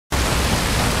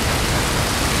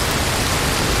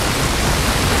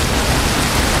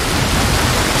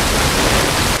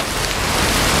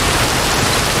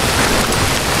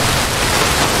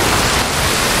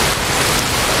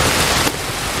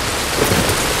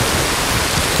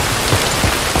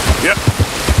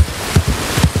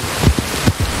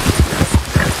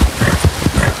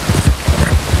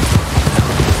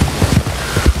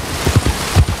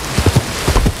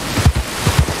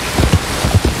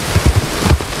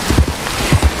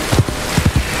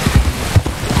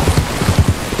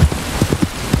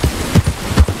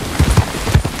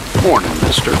Morning,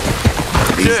 mister.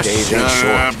 These days ain't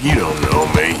short. You don't know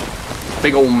me.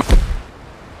 Big old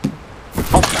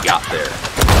what you got there?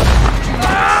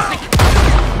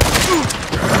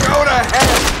 Go to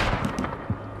hell!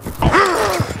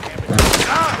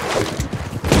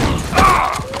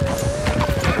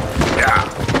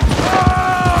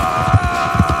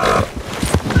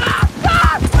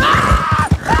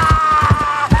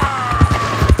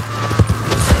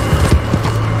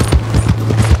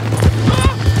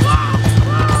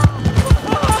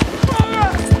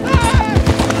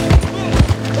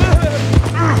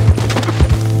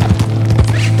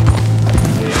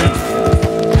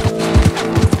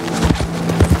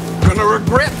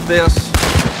 This.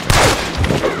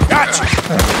 Gotcha!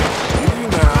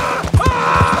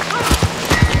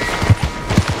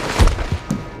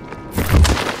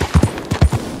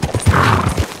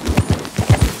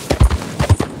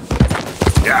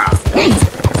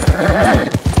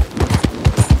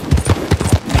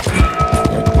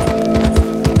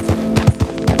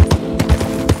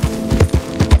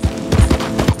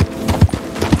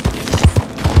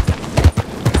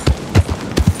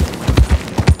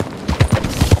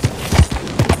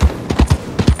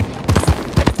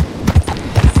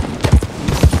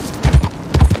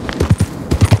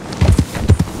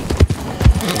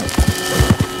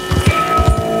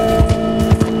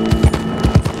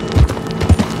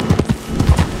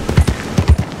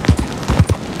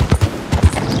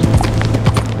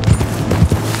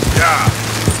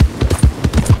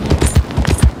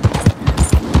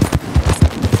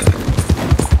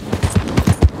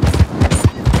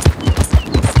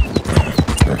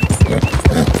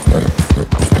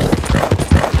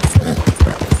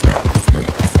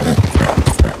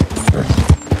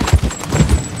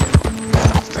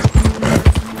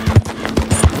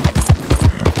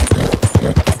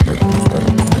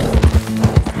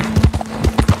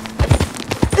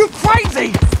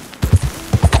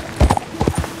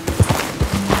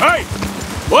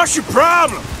 What's your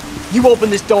problem? You open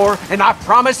this door, and I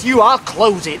promise you I'll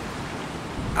close it.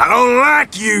 I don't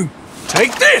like you.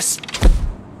 Take this!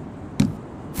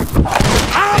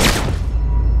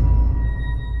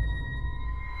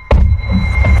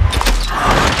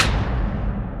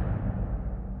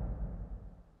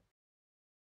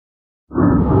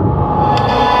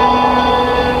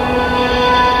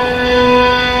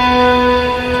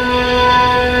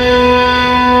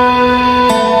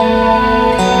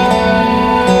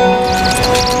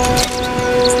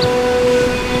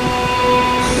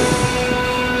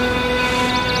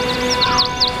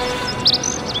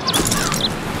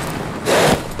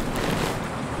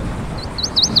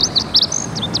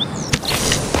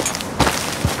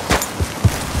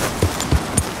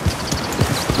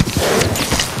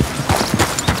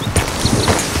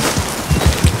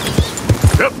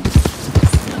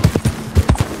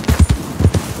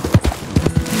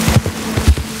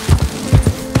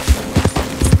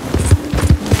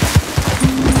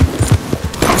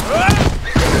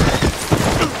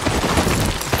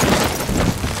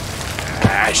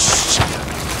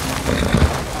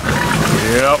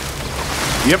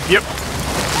 Yep.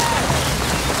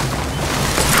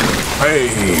 Hey,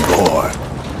 boy.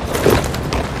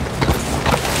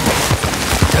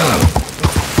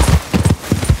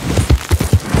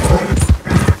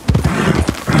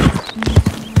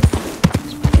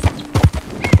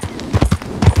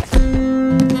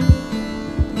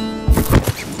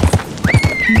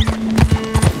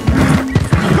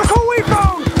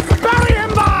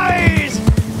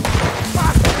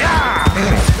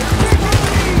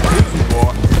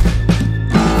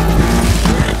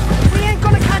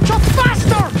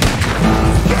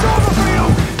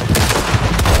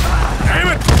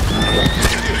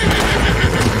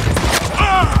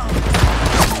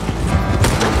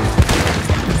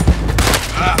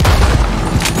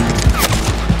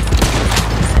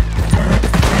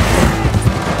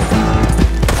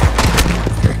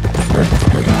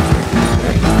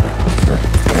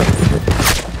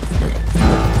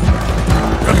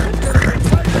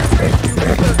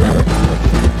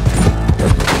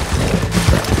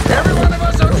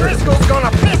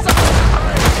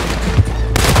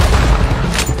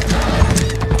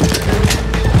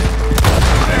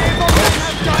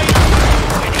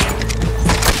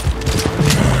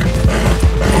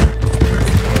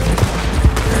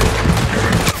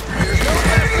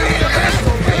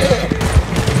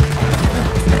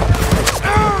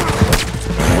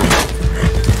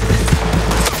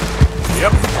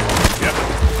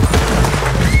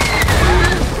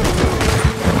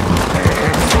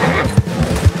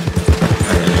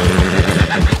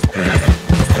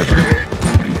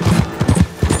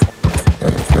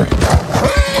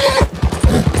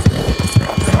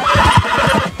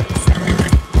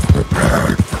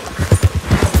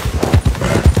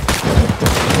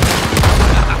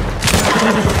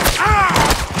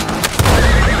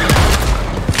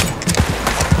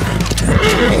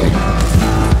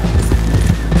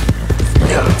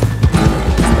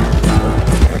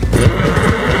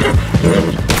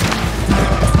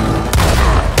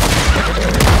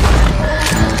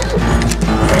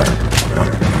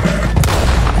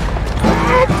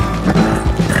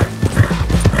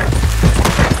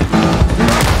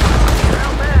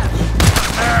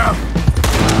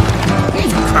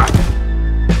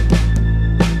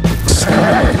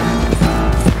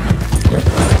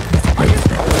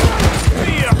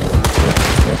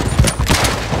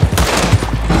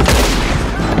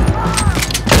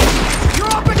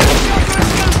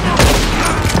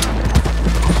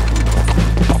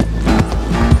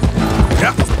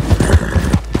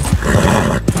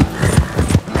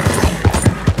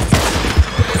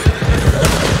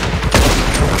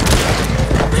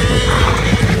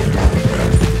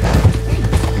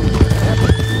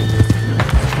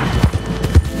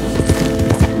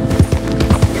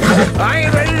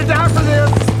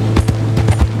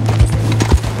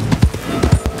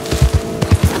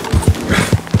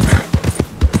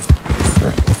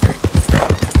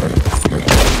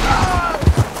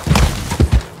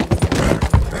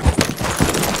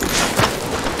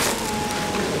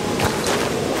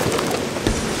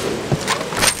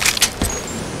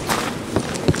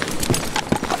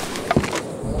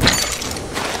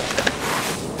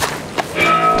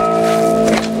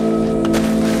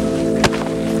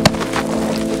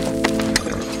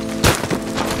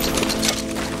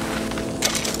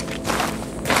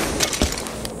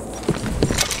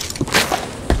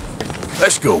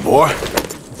 Let's go, boy.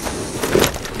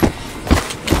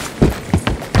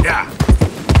 Yeah.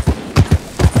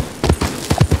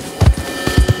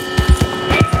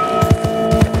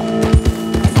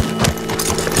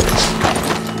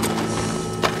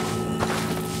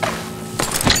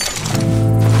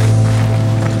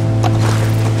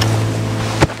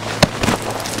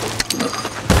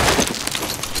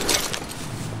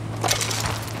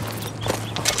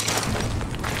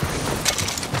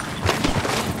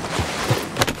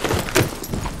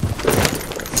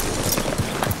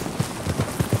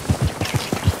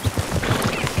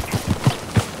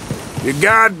 You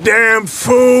goddamn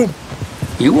fool!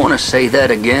 You want to say that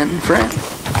again, friend?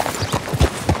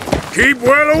 Keep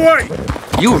well away!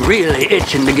 You really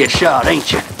itching to get shot,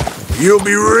 ain't you? You'll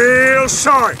be real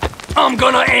sorry! I'm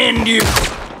gonna end you!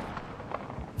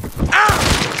 Ah!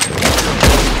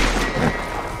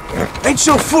 Ain't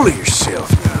so full of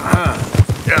yourself now, huh?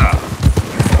 Yeah.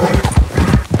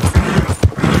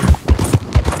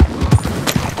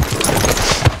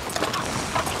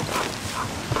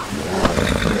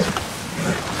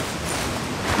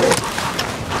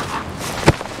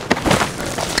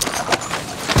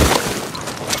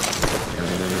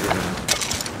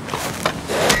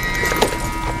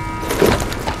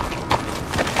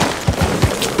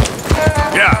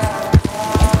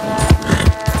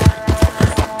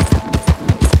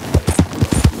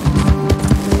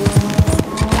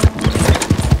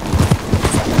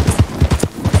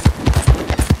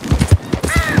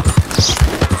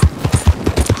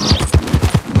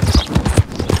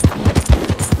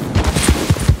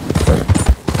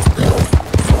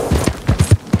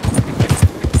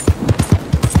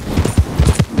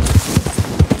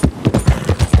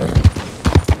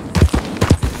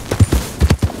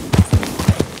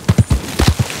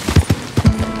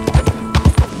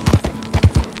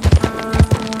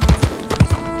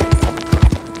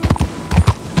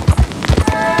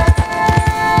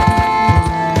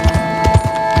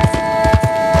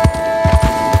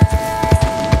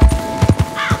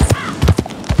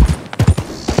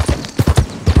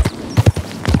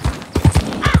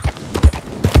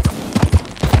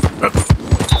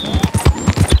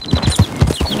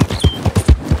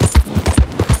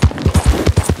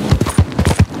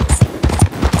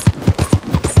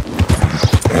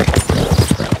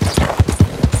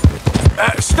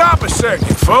 Stop a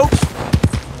second, folks.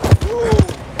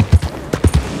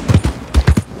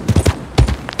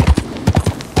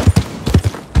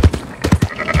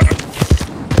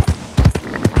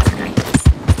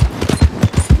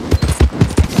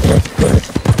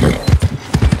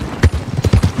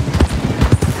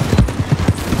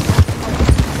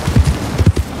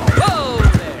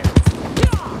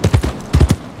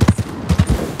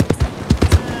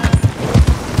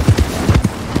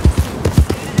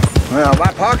 Well,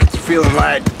 my pockets are feeling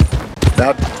light.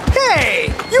 About... Hey!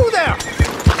 You there!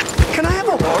 Can I have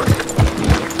a word?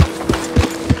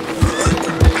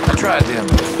 I tried them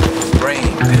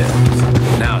brain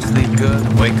pills. Now I sleep good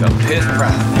and wake up pissed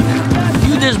proud.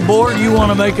 You this bored you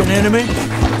want to make an enemy?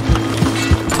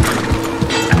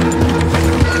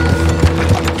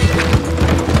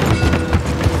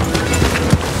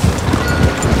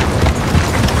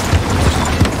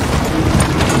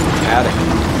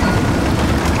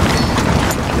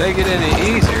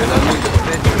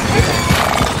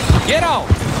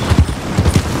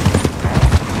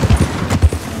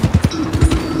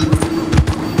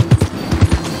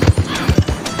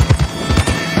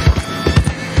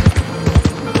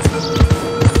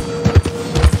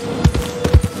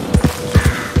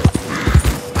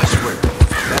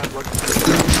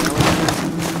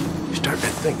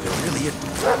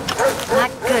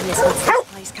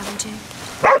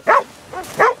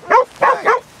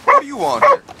 What do you want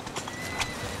here?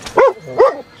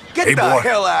 Get Hey, the boy.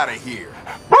 hell out of here.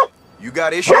 You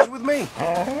got issues with me?